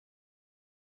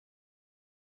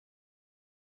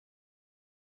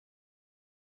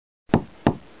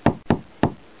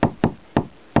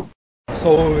So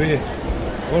we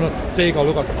want to take a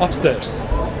look at upstairs.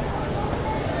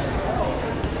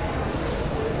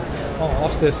 Oh,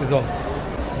 upstairs is a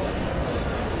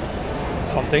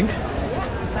something. Yeah,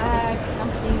 bag,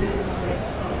 something.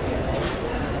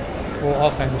 Oh,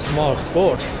 all kinds of small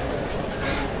stores.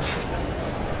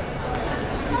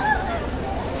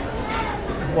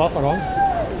 Walk around.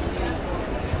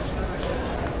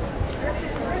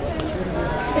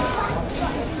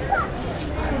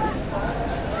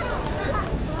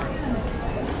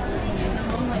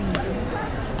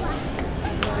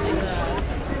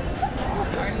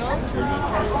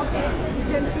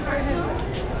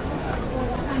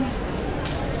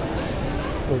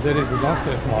 So there is the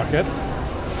downstairs market.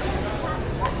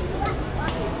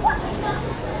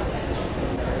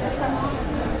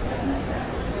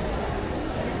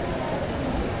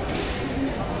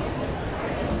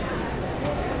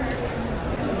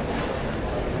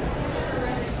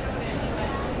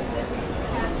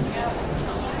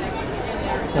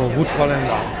 Oh, wood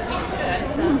calendar.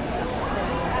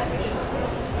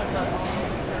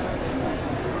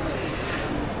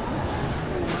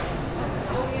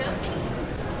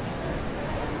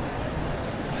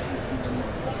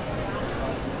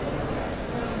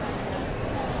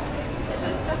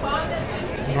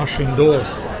 Russian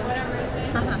doors.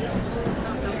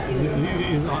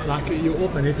 It's like you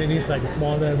open it and it's like a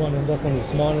smaller one and that one is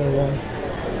a smaller one.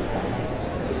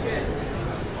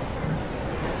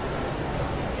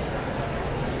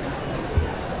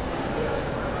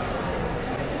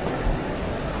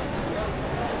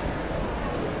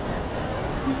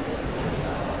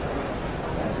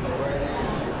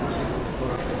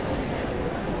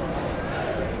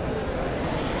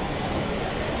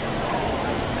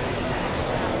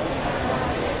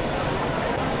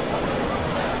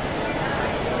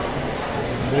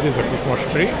 There is a Christmas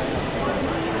tree.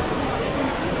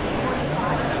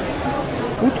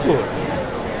 Food court.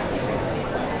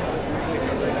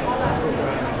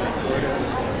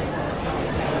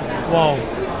 Wow.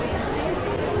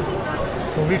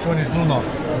 So which one is Luna?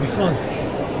 This one?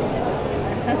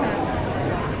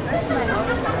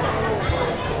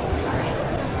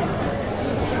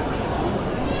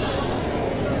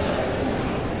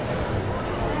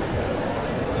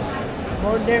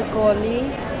 Border Collie.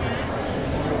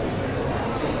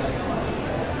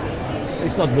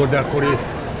 It's not border collie.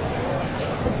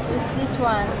 This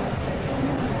one.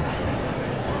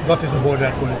 What is a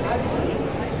border collie?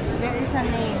 There is a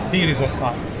name. Here is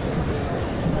Oscar.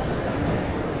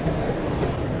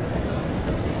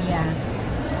 Yeah.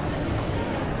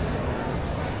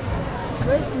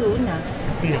 Where's Luna?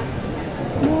 Here.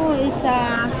 No, it's a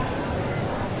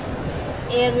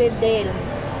Airedale.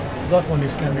 That one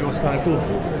is can be Oscar too.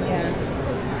 Yeah.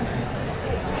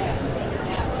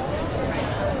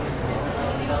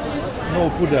 No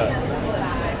poodle.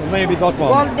 Maybe that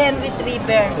one. Golden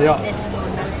Retriever. Yeah. That's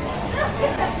Luna.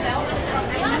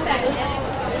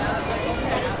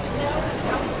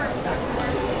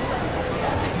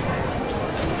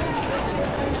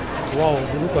 Wow,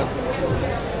 look at.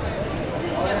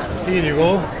 Here you go.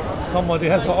 Somebody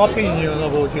has an opinion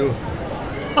about you.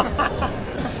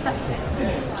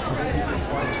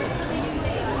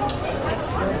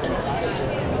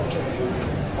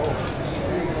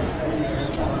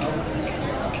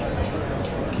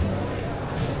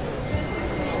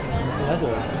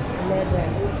 Leather.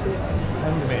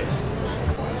 Handmade.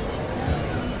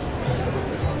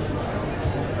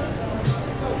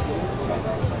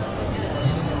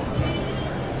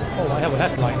 Oh, I have a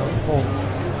headline on home.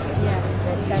 Yeah,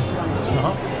 that's that one.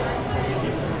 Uh-huh.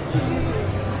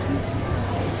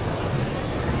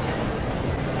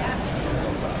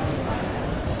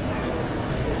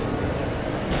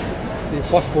 See,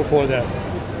 possible for that.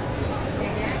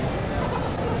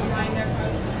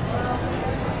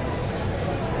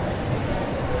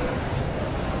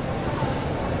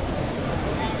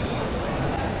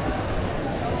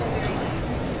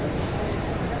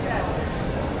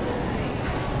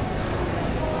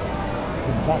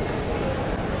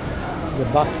 The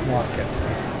back market.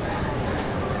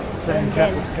 St.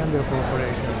 Jacobs Candle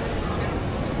Corporation.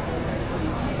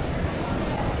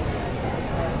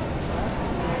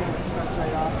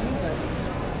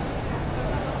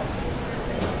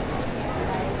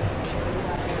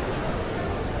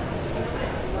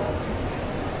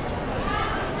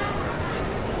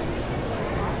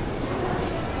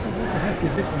 What the heck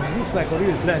is this one? It looks like a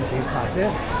real plant inside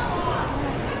there.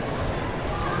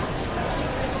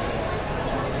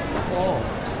 Oh,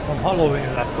 some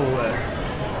Halloween left over.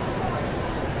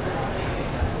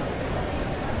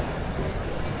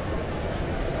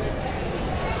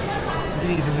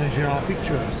 Three-dimensional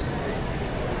pictures.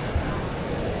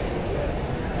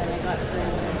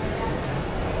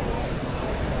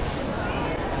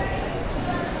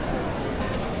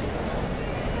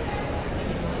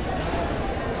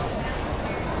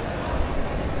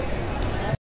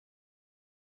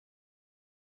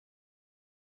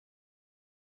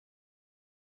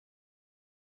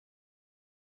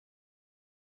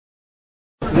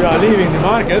 We are leaving the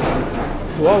market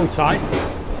to outside.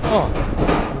 Oh,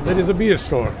 there is a beer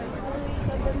store.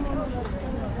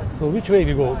 So which way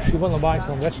we go? She wanna buy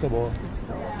some vegetable.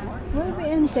 Will we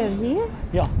enter here?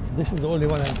 Yeah, this is the only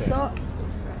one enter. So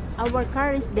our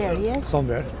car is there, yes?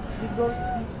 Somewhere. We go.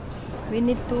 We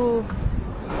need to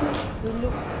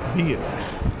look. Beer.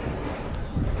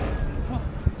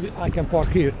 I can park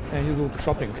here and you go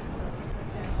shopping.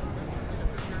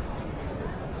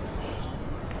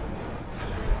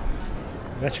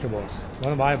 Vegetables.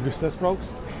 Wanna buy Brussels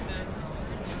sprouts?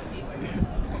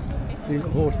 See the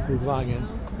horse wagon.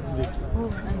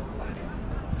 Oh,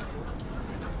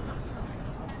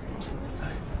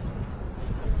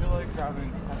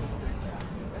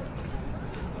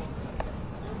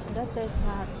 that is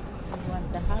hot. You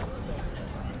want the hot?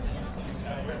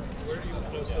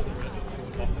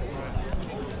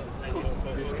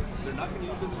 They're not going to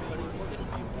use them for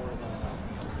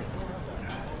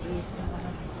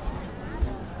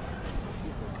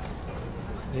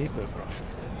Paper brush.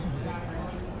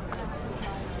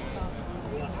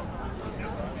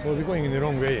 So we're going in the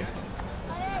wrong way.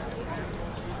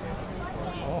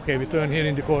 Okay, we turn here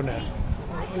in the corner.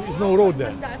 There's no road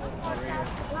there.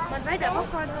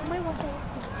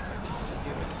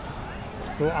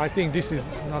 So I think this is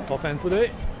not open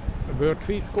today. A Bird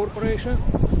Feed Corporation.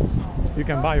 You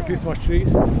can buy Christmas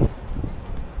trees. The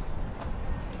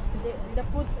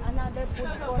put another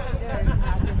food court there. Another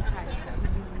side.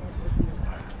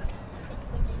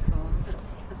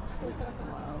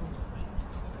 Wow.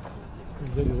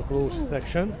 There is a closed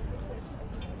section.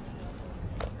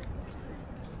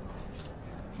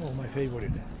 Oh, my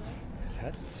favorite.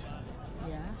 Hats.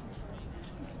 Yeah.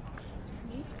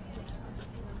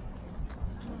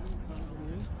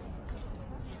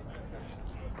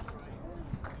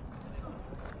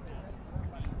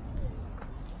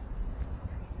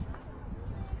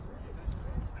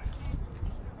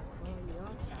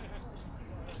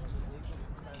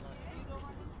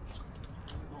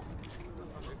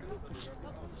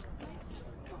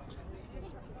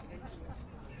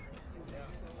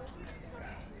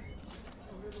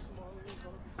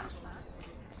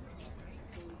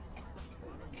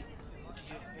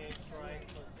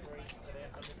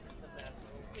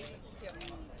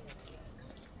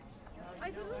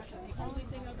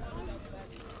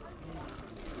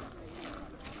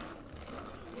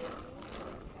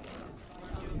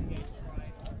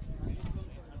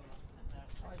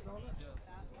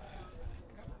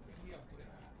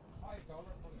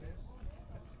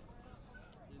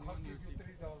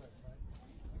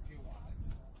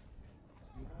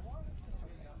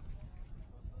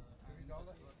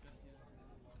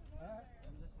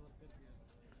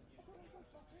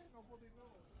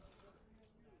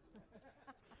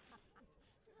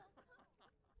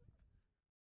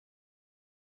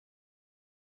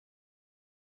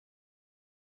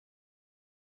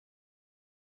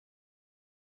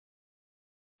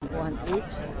 One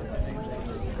each.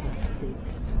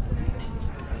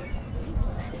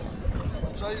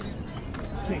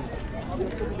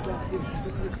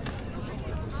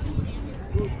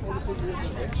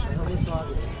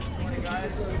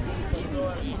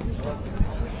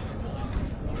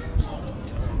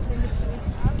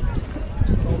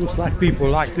 Looks like people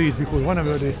like to eat because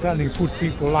whenever they're selling food,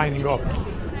 people lining up.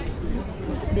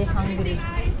 They're hungry.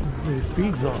 There's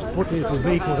pizza, potato,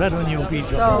 bacon, red onion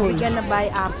pizza. So we're gonna buy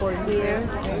apple here.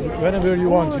 Whenever you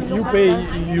want, you pay,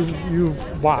 you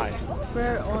buy.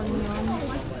 Per onion.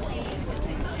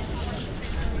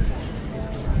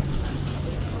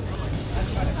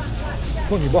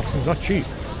 $20 is not cheap.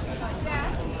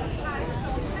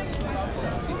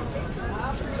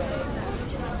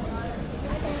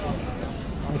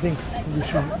 I think we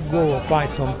should go buy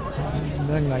some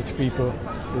Magnite's people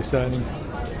who are selling.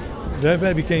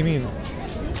 Where we came in.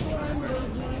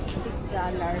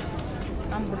 $6.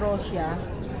 Ambrosia.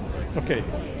 It's okay.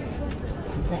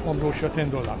 Ambrosia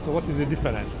 $10. So what is the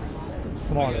difference?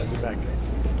 Small in the bag.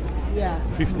 Yeah.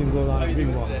 $15 big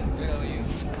one.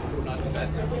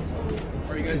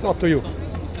 It's up to you.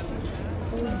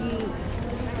 Fuji.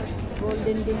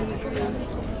 Golden delivery.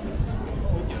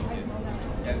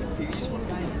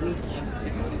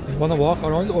 You wanna walk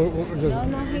around or just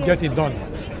get it done?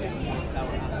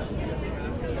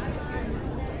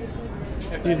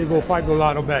 Here you go,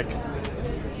 $5 a bag.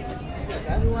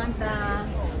 You want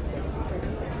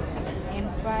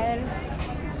Empire?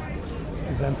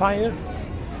 Is Empire?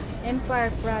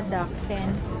 Empire product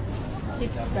 10.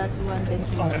 6.1 then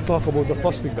I talk about the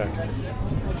plastic bag. $5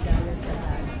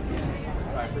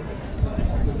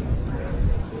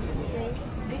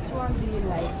 Which one do you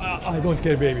like? I don't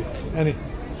care, baby. Any.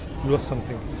 You lost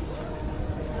something.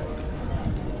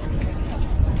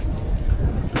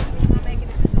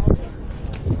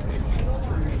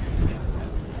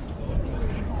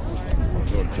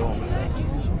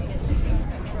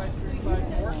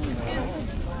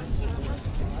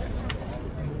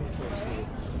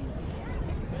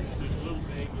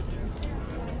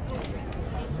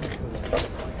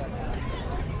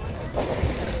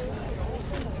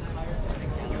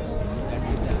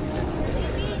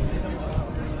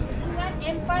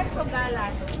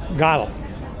 Gala.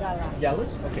 Gala.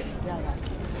 Yellows? Okay. Gala.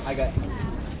 I got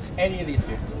any of these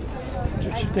two.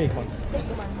 Just take one. Take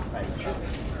one. Right.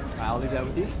 I'll leave that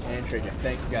with you and trade you.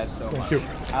 Thank you guys so much. Thank you.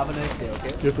 Have a nice day,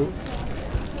 okay? You too.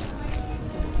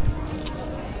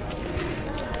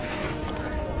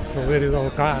 So where is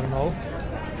our car now?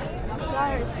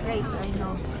 Car is great, I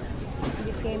know.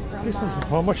 We came from This was,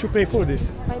 how much you pay for this?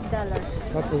 $5.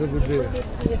 That was a good deal. Put it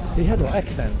here. He had an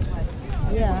accent.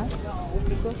 Yeah,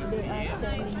 because they are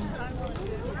selling.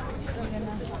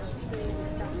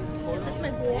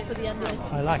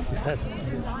 I like this hat.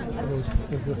 It's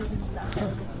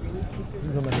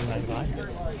a nice guy.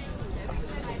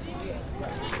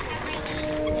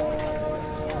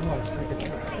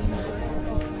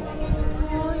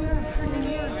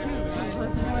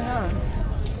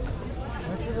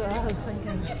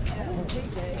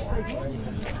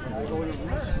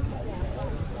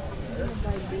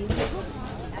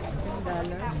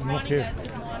 Not here.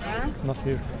 Huh? Not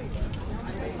here.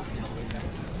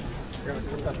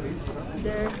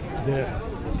 There. There.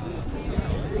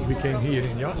 We came here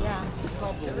in, yeah? Yeah.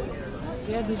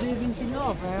 Ja, de 17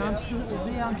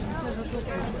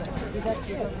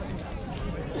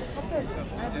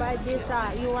 I buy this.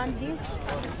 You want this?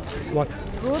 What?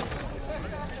 Good.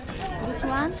 This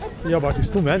one? Yeah, but it's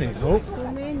too many, no?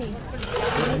 Too many.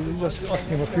 You just ask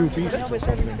him a few pieces or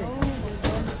something.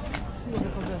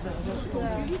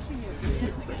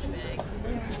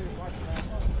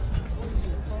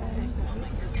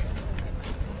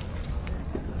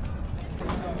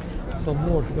 Some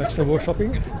more vegetable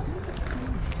shopping.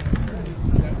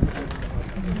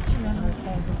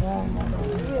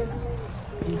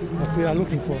 What we are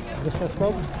looking for? Brussels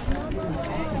sprouts?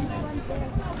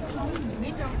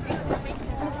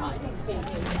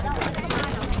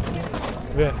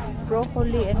 Where?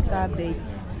 Broccoli and cabbage.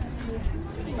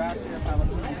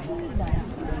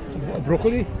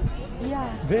 Broccoli? Yeah.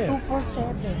 There. 2 for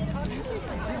 7.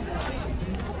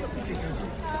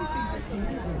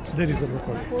 There is a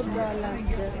broccoli. $4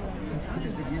 there.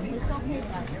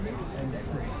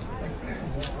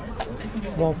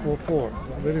 1 for 4.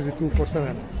 Where is it 2 for 7?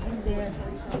 And there.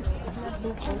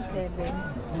 2 for 7.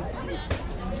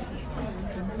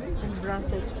 And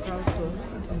Brussels sprouts.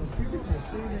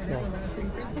 Sprouts.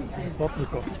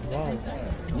 Paprika. Wow.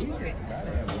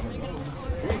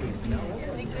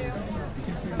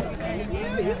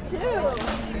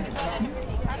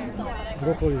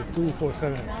 Broccoli 2 for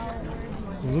 7.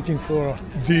 Looking for a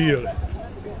deal.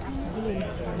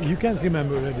 You can't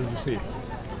remember where did you see?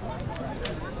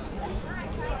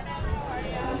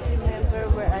 Remember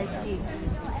where I see.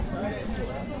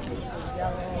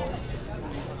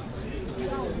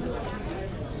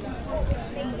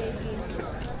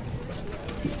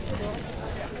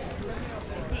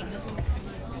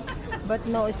 But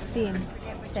no, it's thin.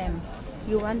 Stem.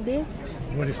 You want this?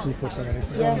 What is 2 for 7?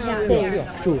 Is Yeah,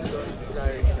 yeah, sure.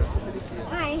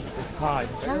 Hi. Hi.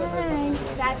 Hi.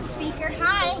 Is that speaker?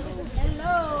 Hi.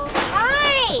 Hello.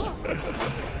 Hi.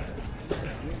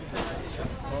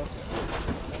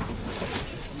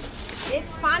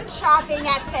 It's fun shopping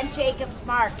at St. Jacob's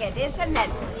Market, isn't it?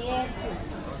 Yes.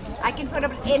 I can put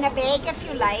them in a bag if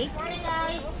you like.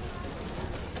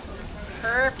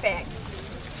 Perfect.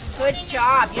 Good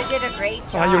job. You did a great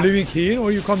job. Are you living here or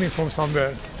are you coming from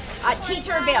somewhere?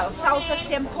 Teeterville, south of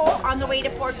Simcoe, on the way to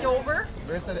Port Dover.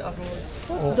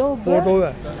 Oh, Dover? Port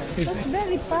Dover. It's That's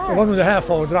very far. 1.5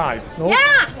 hour drive, no?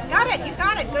 Yeah, got it. You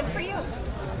got it. Good for you.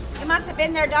 You must have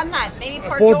been there, done that. Maybe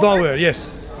Port Port Dover. Dover,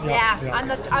 yes. Yeah,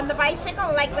 on the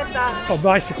bicycle, like with the A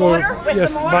bicycle, motor, with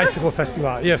yes, the motor? bicycle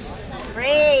festival, yes.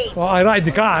 Great. Well, I ride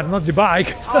the car, not the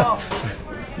bike. Oh.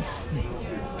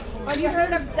 Have you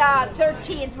heard of the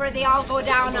 13th where they all go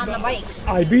down on the bikes?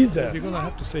 I been there. We're gonna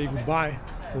have to say goodbye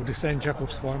for the St.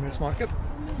 Jacob's Farmers Market.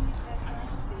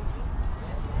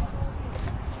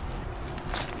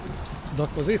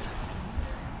 That was it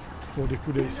for the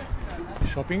today's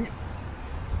shopping.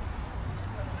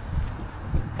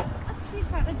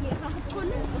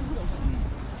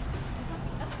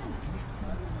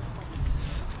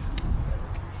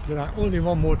 There are only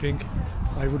one more thing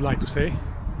I would like to say.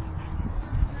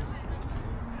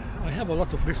 I have a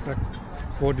lot of respect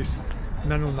for these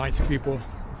Mennonites people.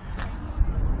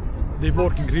 They're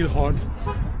working real hard,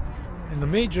 and the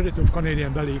majority of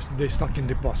Canadian believes they're stuck in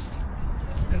the past.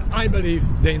 And I believe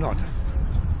they're not.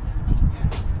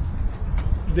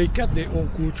 They kept their own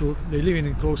culture, they live in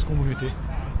a close community.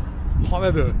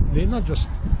 However, they're not just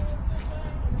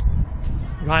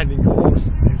riding horse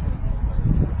and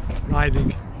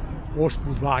riding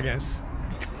horse-pulled wagons.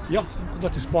 Yeah,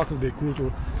 that is part of their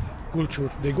culture.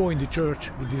 They go in the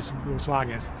church with those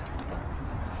wagons.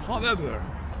 However,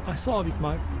 I saw with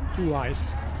my two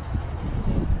eyes.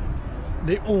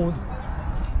 They own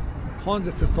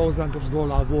hundreds of thousands of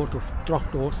dollars worth of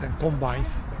tractors and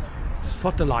combines,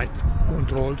 satellite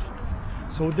controlled.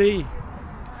 So they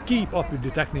keep up with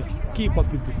the technique, keep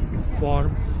up with the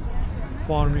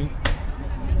farming.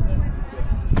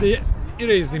 They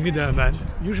erase the middleman.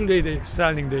 Usually they're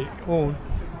selling their own.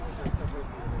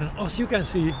 And as you can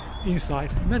see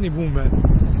inside, many women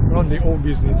run their own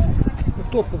business. The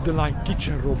top of the line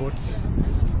kitchen robots,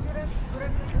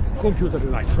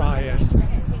 computerized fryers.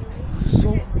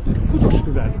 So kudos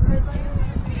to them.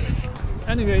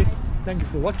 Anyway, thank you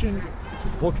for watching.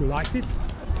 Hope you liked it.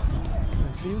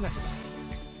 And see you next time.